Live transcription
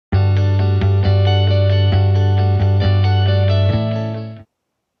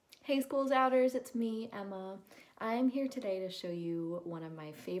Schools Outers, it's me, Emma. I'm here today to show you one of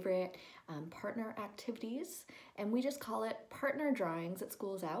my favorite partner activities, and we just call it partner drawings at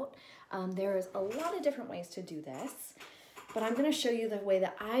Schools Out. There's a lot of different ways to do this, but I'm gonna show you the way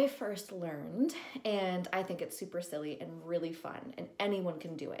that I first learned, and I think it's super silly and really fun, and anyone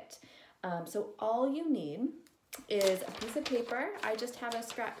can do it. So all you need is a piece of paper. I just have a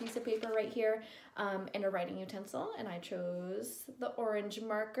scrap piece of paper right here and a writing utensil, and I chose the orange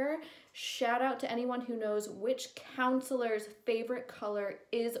marker. Shout out to anyone who knows which counselor's favorite color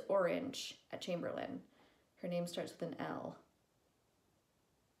is orange at Chamberlain. Her name starts with an L.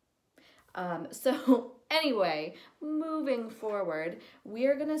 So anyway, moving forward, we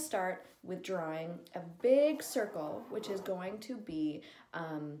are gonna start with drawing a big circle, which is going to be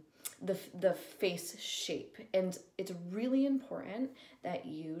the face shape. And it's really important that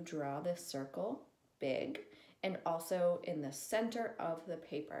you draw this circle big and also in the center of the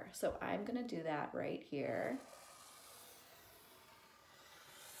paper. So I'm gonna do that right here.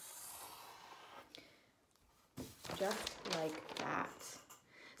 Just like that.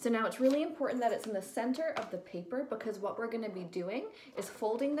 So now it's really important that it's in the center of the paper, because what we're gonna be doing is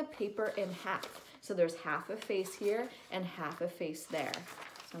folding the paper in half. So there's half a face here and half a face there.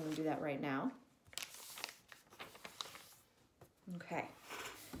 So I'm gonna do that right now. Okay,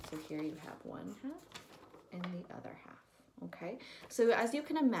 so here you have one half and the other half, okay? So as you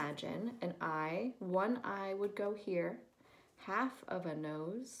can imagine, one eye would go here, half of a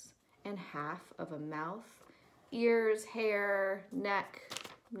nose and half of a mouth, ears, hair, neck,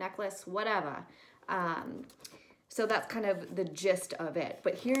 necklace, whatever. So that's kind of the gist of it.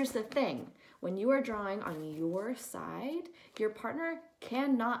 But here's the thing. When you are drawing on your side, your partner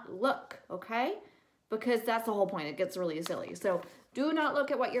cannot look, okay? Because that's the whole point. It gets really silly. So do not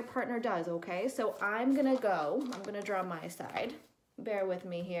look at what your partner does, okay? So I'm gonna draw my side. Bear with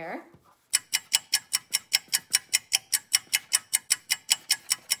me here.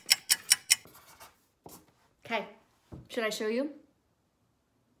 Okay, should I show you?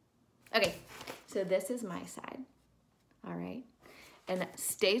 Okay, so this is my side, all right? And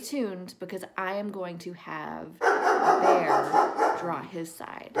stay tuned, because I am going to have Bear draw his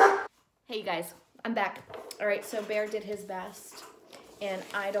side. Hey you guys, I'm back. All right, so Bear did his best, and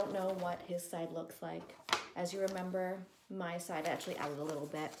I don't know what his side looks like. As you remember, my side actually added a little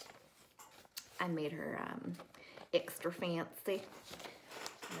bit. I made her extra fancy.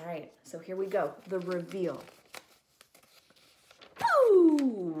 All right, so here we go, the reveal. Ooh,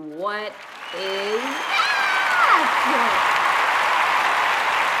 what is that?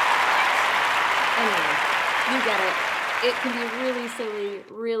 Anyway, you get it. It can be really silly,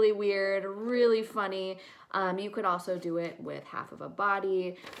 really weird, really funny. You could also do it with half of a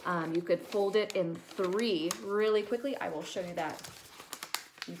body. You could fold it in 3 really quickly. I will show you that.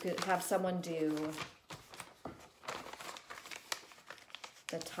 You could have someone do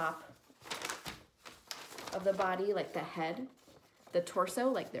the top of the body, like the head, the torso,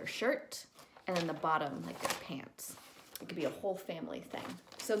 like their shirt, and then the bottom, like their pants. It could be a whole family thing.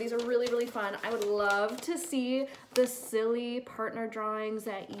 So these are really, really fun. I would love to see the silly partner drawings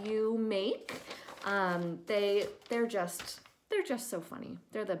that you make. They're just so funny.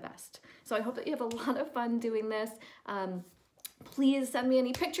 They're the best. So I hope that you have a lot of fun doing this. Please send me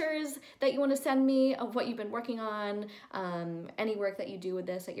any pictures that you want to send me of what you've been working on, any work that you do with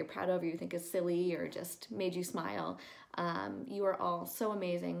this that you're proud of or you think is silly or just made you smile. You are all so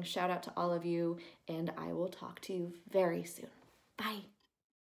amazing. Shout out to all of you, and I will talk to you very soon. Bye.